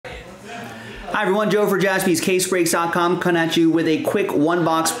Hi everyone, Joe for JaspysCaseBreaks.com coming at you with a quick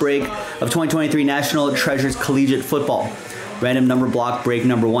one-box break of 2023 National Treasures Collegiate Football. Random number block break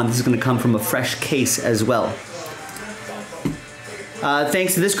number 1. This is going to come from a fresh case as well.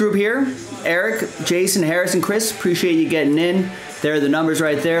 Thanks to this group here, Eric, Jason, Harris, and Chris. Appreciate you getting in. There are the numbers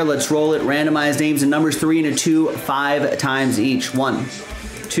right there. Let's roll it. Randomized names and numbers 3 and a 2, 5 times each. 1,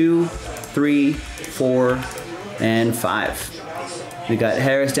 2, 3, 4, and 5. We got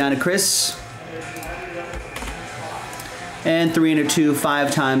Harris down to Chris. And 3 and a 2,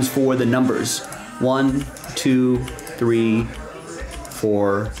 5 times for the numbers. 1, 2, 3,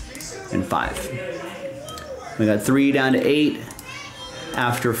 4, and 5. We got 3 down to 8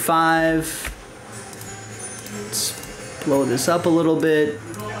 after 5. Let's blow this up a little bit.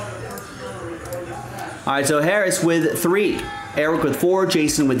 All right, so Harris with 3. Eric with 4,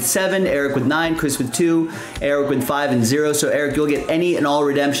 Jason with 7, Eric with 9, Chris with 2, Eric with 5 and 0. So Eric, you'll get any and all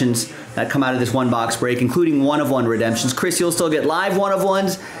redemptions that come out of this one-box break, including 1-of-1 redemptions. Chris, you'll still get live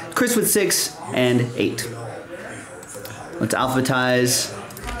 1-of-1s. Chris with 6 and 8. Let's alphabetize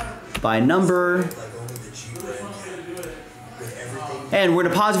by number. And we're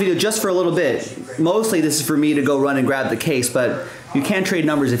going to pause the video just for a little bit. Mostly this is for me to go run and grab the case, but you can trade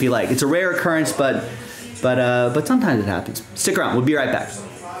numbers if you like. It's a rare occurrence, but sometimes it happens. Stick around. We'll be right back.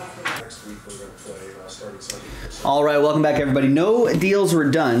 All right, welcome back, everybody. No deals were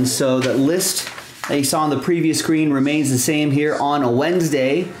done, so the list that you saw on the previous screen remains the same here on a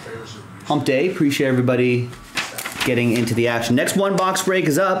Wednesday, hump day. Appreciate everybody getting into the action. Next one-box break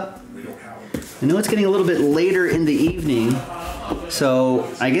is up. I know it's getting a little bit later in the evening, so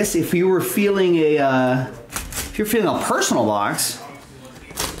I guess if you were feeling a personal box,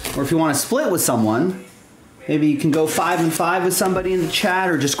 or if you want to split with someone, maybe you can go 5 and 5 with somebody in the chat,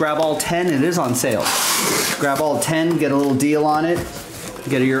 or just grab all 10. It is on sale. Grab all 10, get a little deal on it,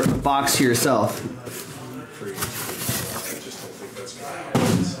 get your box to yourself.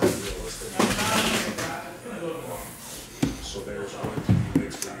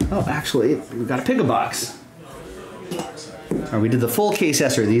 Oh, actually, we've got to pick a box. All right, we did the full case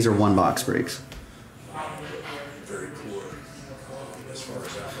yesterday. These are one-box breaks.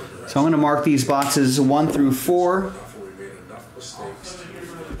 So I'm going to mark these boxes 1 through 4.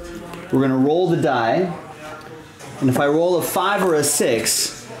 We're going to roll the die. And if I roll a 5 or a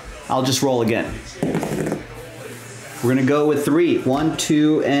 6, I'll just roll again. We're going to go with 3. 1,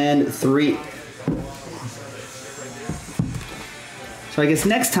 2, and 3. So I guess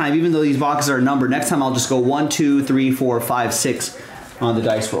next time, even though these boxes are numbered, next time I'll just go 1, 2, 3, 4, 5, 6 on the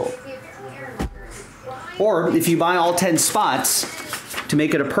dice roll. Or if you buy all 10 spots, to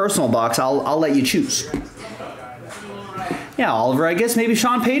make it a personal box, I'll let you choose. Yeah, Oliver, I guess maybe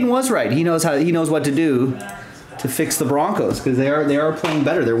Sean Payton was right. He knows what to do to fix the Broncos, because they are playing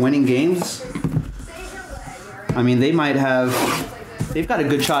better. They're winning games. I mean, they've got a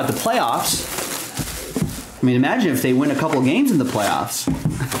good shot at the playoffs. I mean, imagine if they win a couple games in the playoffs.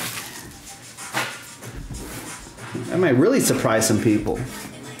 That might really surprise some people.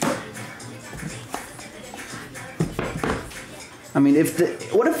 I mean,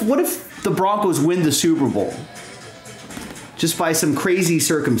 what if the Broncos win the Super Bowl just by some crazy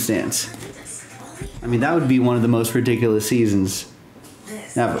circumstance? I mean, that would be one of the most ridiculous seasons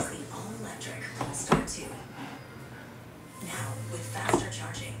ever.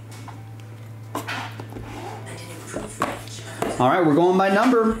 All right, we're going by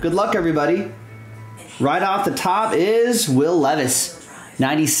number. Good luck, everybody. Right off the top is Will Levis.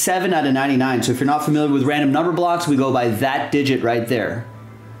 97 out of 99. So if you're not familiar with random number blocks, we go by that digit right there.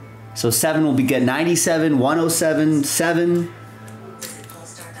 So 7 will get 97, 107, 7,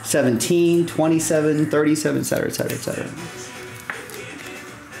 17, 27, 37, etc., etc., etc.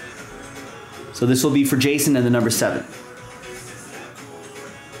 So this will be for Jason and the number 7.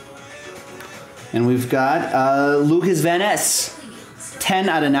 And we've got Lucas Van Ness. 10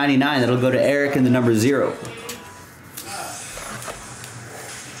 out of 99. That'll go to Eric and the number 0.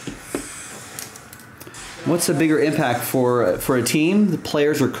 What's the bigger impact for a team, the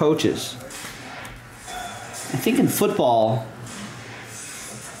players or coaches? I think in football,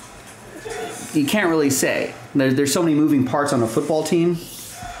 you can't really say. There's so many moving parts on a football team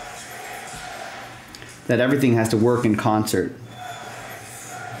that everything has to work in concert.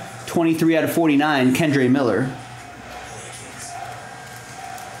 23 out of 49, Kendre Miller.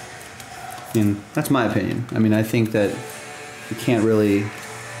 And that's my opinion. I mean, I think that you can't really...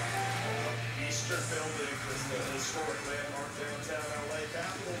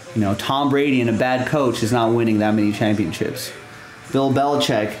 You know, Tom Brady and a bad coach is not winning that many championships. Bill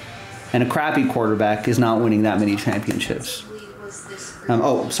Belichick and a crappy quarterback is not winning that many championships.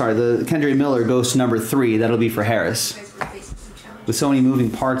 Oh, sorry. The Kendra Miller goes to number 3. That'll be for Harris. With so many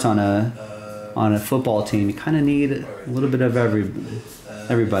moving parts on a football team, you kind of need a little bit of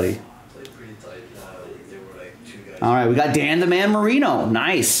everybody. All right, we got Dan the Man Marino.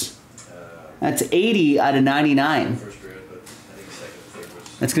 Nice. That's 80 out of 99.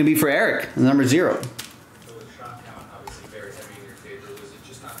 That's going to be for Eric, number 0.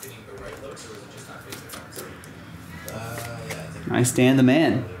 Nice, Dan the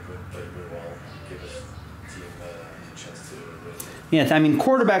Man. Yeah, I mean,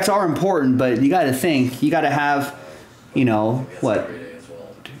 quarterbacks are important, but you got to think, you got to have, you know, what,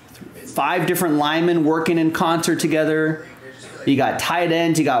 5 different linemen working in concert together. You got tight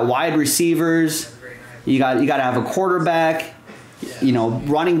ends, you got wide receivers, you got to have a quarterback, you know,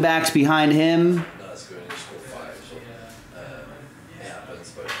 running backs behind him.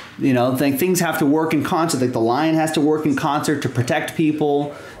 You know, things have to work in concert. Like the line has to work in concert to protect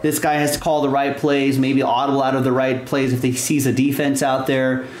people. This guy has to call the right plays, maybe audible out of the right plays if he sees a defense out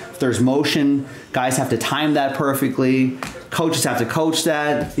there. If there's motion, guys have to time that perfectly. Coaches have to coach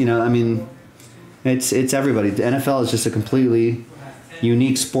that. You know, I mean, it's everybody. The NFL is just a completely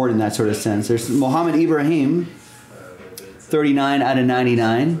unique sport in that sort of sense. There's Mohammed Ibrahim, 39 out of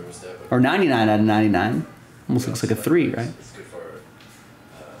 99, or 99 out of 99. Almost looks like a 3, right?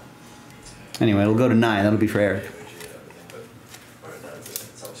 Anyway, it'll go to 9. That'll be for Eric.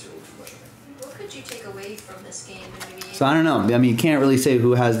 What could you take away from this game? So I don't know. I mean, you can't really say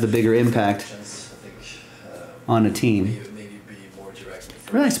who has the bigger impact on a team.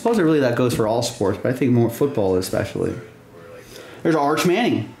 Really, I suppose really that goes for all sports, but I think more football especially. There's Arch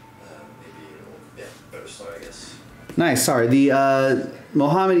Manning. Nice. Sorry, the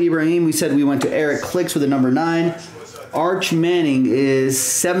Mohammed Ibrahim. We said we went to Eric Clicks with the number 9. Arch Manning is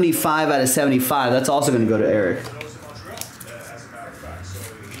 75 out of 75. That's also going to go to Eric.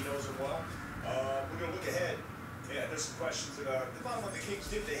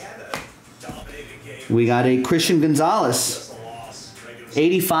 We got a Christian Gonzalez,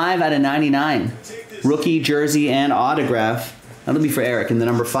 85 out of 99. Rookie, jersey, and autograph. That'll be for Eric in the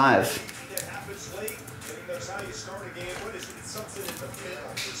number 5.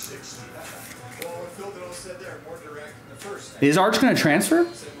 Is Arch going to transfer?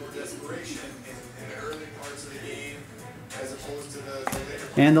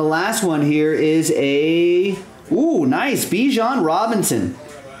 And the last one here is a, ooh, nice, Bijan Robinson.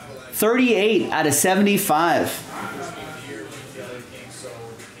 38 out of 75.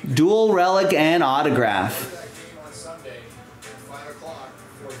 Dual relic and autograph.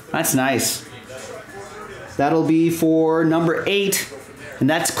 That's nice. That'll be for number 8. And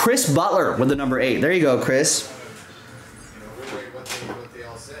that's Chris Butler with the number 8. There you go, Chris.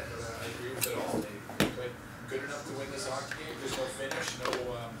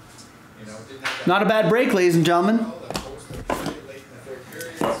 Not a bad break, ladies and gentlemen.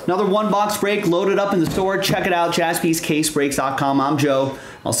 Another 1-box break loaded up in the store. Check it out, jaspyscasebreaks.com. I'm Joe.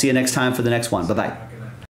 I'll see you next time for the next one. Bye-bye.